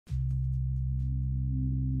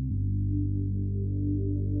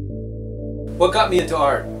What got me into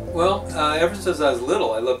art? Well, ever since I was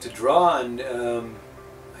little, I loved to draw, and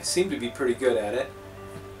I seemed to be pretty good at it.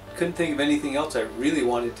 Couldn't think of anything else I really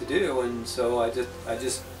wanted to do, and so I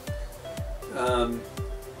just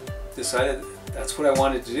decided that's what I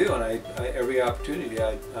wanted to do, and every opportunity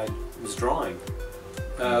I was drawing.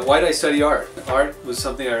 Why did I study art? Art was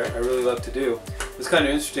something I really loved to do. It was kind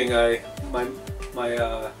of interesting. I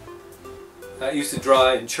used to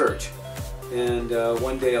draw in church, and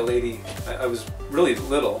one day a lady, I was really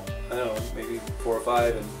little, I don't know, maybe 4 or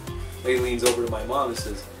 5, and a lady leans over to my mom and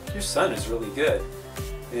says, "Your son is really good."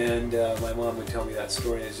 And my mom would tell me that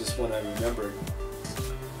story, and it's just one I remembered.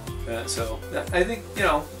 So I think, you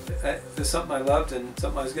know, it's something I loved and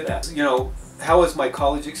something I was good at. You know, how was my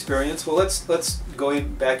college experience? Well, let's go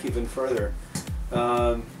back even further.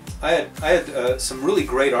 I had some really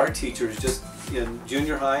great art teachers just in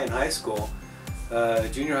junior high and high school.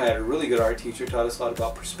 Junior high had a really good art teacher, taught us a lot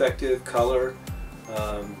about perspective, color,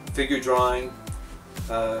 figure drawing,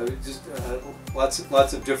 just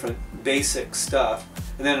lots of different basic stuff.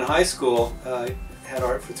 And then in high school, I had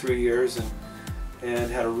art for 3 years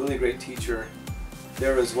and had a really great teacher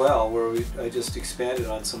there as well, where I just expanded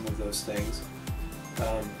on some of those things.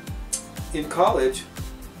 In college,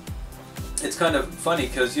 it's kind of funny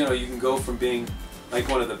because, you know, you can go from being like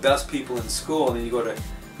one of the best people in school, and then you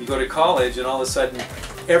go to college, and all of a sudden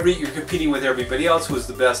you're competing with everybody else who was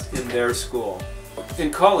the best in their school. In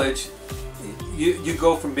college, you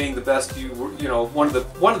go from being the best, you know, one of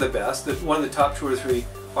the best, one of the top 2 or 3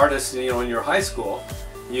 artists, you know, in your high school.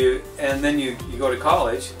 And then you go to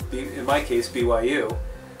college, in my case BYU,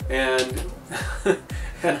 and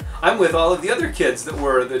and I'm with all of the other kids that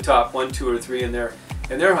were the top 1, 2, or 3 in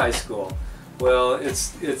their high school. Well,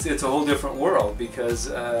 it's a whole different world, because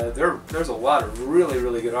there's a lot of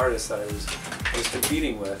really good artists that I was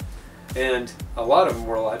competing with, and a lot of them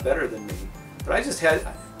were a lot better than me. But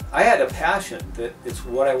I had a passion that it's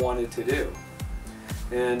what I wanted to do,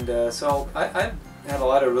 and so I had a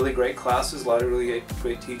lot of really great classes, a lot of really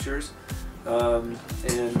great teachers, and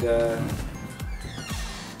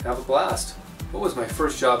have a blast. What was my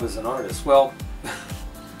first job as an artist? Well,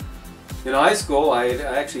 in high school, I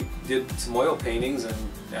actually did some oil paintings and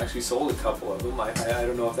actually sold a couple of them. I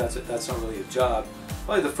don't know if that's not really a job.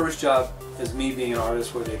 Probably the first job as me being an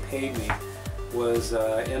artist where they paid me was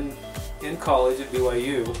in college at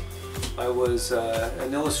BYU. I was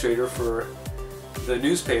an illustrator for the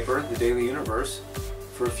newspaper, the Daily Universe,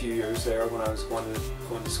 for a few years there when I was going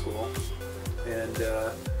to school, and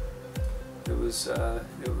it was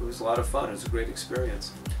a lot of fun. It was a great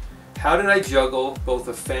experience. How did I juggle both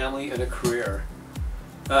a family and a career?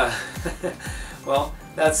 Well,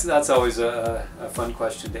 that's always a fun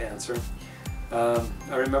question to answer.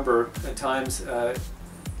 I remember at times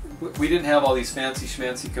we didn't have all these fancy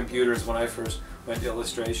schmancy computers when I first went to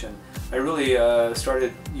illustration. I really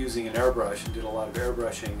started using an airbrush and did a lot of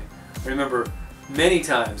airbrushing. I remember many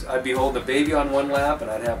times I'd be holding a baby on one lap, and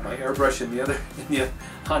I'd have my airbrush in the other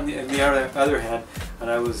hand, and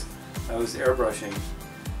I was airbrushing.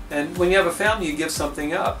 And when you have a family, you give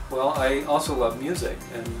something up. Well, I also love music,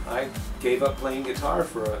 and I gave up playing guitar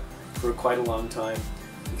for quite a long time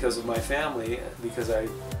because of my family, because I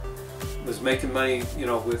was making money, you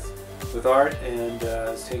know, with art, and I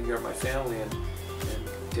was taking care of my family and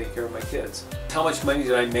taking care of my kids. How much money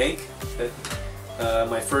did I make at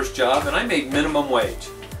my first job? And I made minimum wage.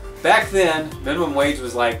 Back then, minimum wage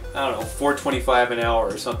was like, I don't know, $4.25 an hour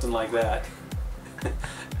or something like that.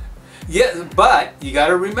 Yeah, but you got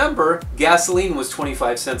to remember, gasoline was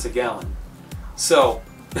 25 cents a gallon. So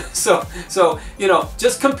you know,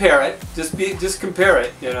 just compare it. Just compare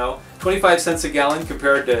it. You know, 25 cents a gallon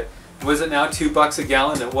compared to, was it now $2 a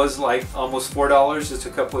gallon? It was like almost $4 just a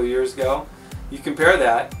couple of years ago. You compare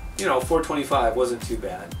that, you know, $4.25 wasn't too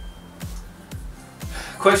bad.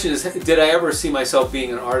 Question is, did I ever see myself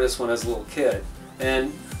being an artist when I was a little kid?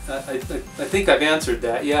 And I think I've answered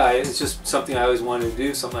that. Yeah, it's just something I always wanted to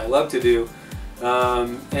do, something I love to do.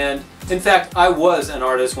 And in fact, I was an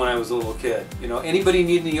artist when I was a little kid. You know, anybody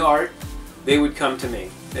need any art, they would come to me.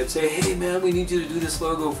 They'd say, "Hey man, we need you to do this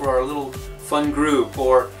logo for our little fun group,"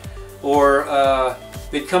 or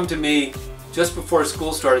they'd come to me just before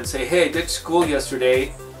school started and say, "Hey, I ditched school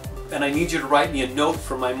yesterday, and I need you to write me a note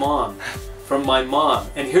from my mom,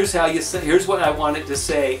 and here's how you say, here's what I want it to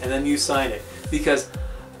say, and then you sign it." Because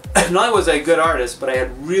not only was I a good artist, but I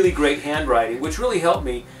had really great handwriting, which really helped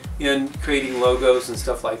me in creating logos and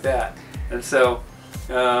stuff like that. And so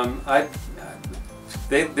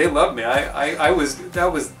they loved me.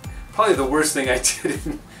 That was probably the worst thing I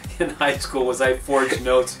did in high school, was I forged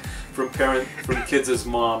notes from kids'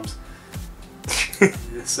 moms.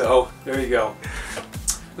 So there you go.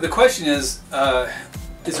 But the question is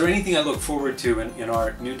there anything I look forward to in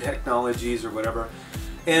art, new technologies or whatever?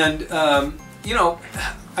 And you know,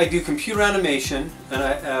 I do computer animation,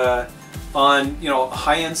 and on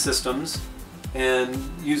high-end systems, and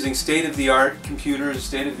using state-of-the-art computers,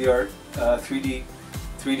 state-of-the-art 3D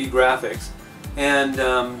graphics, and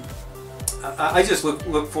I just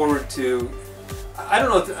look forward to. I don't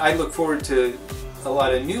know if I look forward to a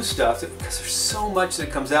lot of new stuff because there's so much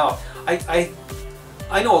that comes out.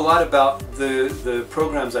 I know a lot about the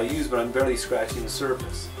programs I use, but I'm barely scratching the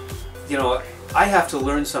surface. You know, I have to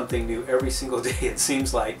learn something new every single day, it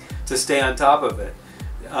seems like, to stay on top of it.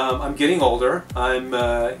 I'm getting older. I'm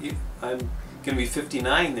going to be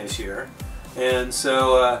 59 this year, and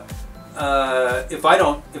so if I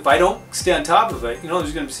don't stay on top of it, you know,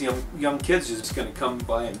 there's going to be some young kids just going to come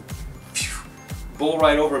by and bull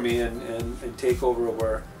right over me and take over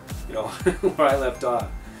where, you know, where I left off.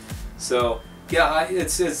 So yeah,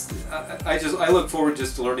 I look forward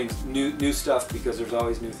just to learning new stuff because there's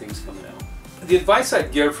always new things coming out. The advice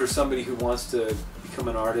I'd give for somebody who wants to become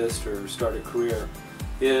an artist or start a career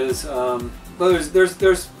is, well,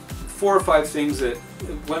 there's 4 or 5 things that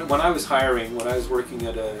when I was hiring, when I was working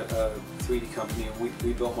at a 3D company and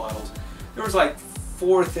we built models, there was like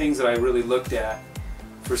 4 things that I really looked at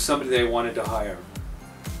for somebody that I wanted to hire.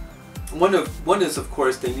 One is, of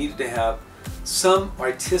course, they needed to have some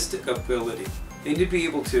artistic ability. They need to be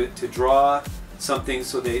able to draw something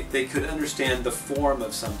so they could understand the form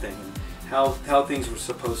of something and how things were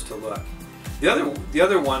supposed to look. The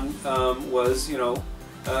other one was, you know,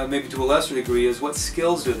 maybe to a lesser degree, is what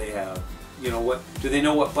skills do they have? You know, do they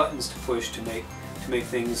know what buttons to push to make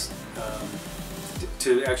things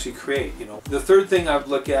to actually create? You know, the third thing I would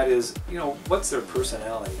look at is, you know, what's their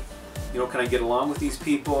personality? You know, can I get along with these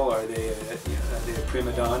people? Are they a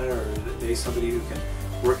prima donna, or are they somebody who can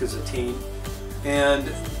work as a team? And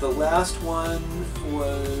the last one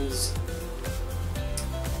was,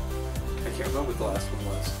 I can't remember what the last one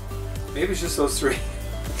was. Maybe it's just those 3.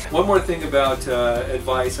 One more thing about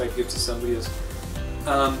advice I'd give to somebody is,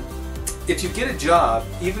 if you get a job,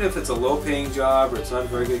 even if it's a low-paying job or it's not a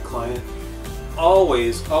very good client,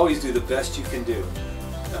 always do the best you can do.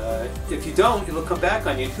 If you don't, it'll come back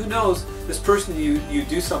on you. And who knows, this person you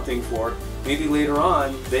do something for, maybe later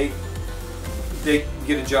on they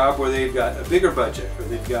get a job where they've got a bigger budget, or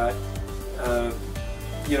they've got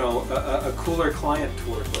you know, a cooler client to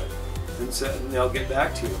work with, and they'll get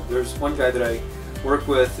back to you. There's one guy that I work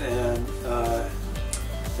with, and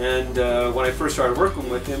when I first started working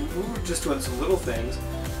with him, we were just doing some little things,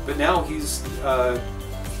 but now he's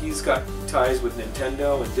got ties with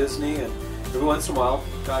Nintendo and Disney, and every once in a while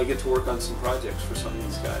I get to work on some projects for some of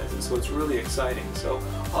these guys, and so it's really exciting. So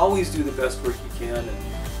always do the best work you can,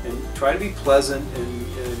 and try to be pleasant,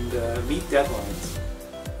 and meet deadlines.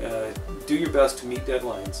 Do your best to meet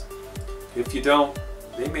deadlines. If you don't,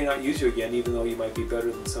 they may not use you again, even though you might be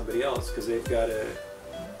better than somebody else, because they've got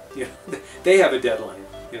they have a deadline,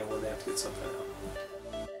 you know, when they have to get something out.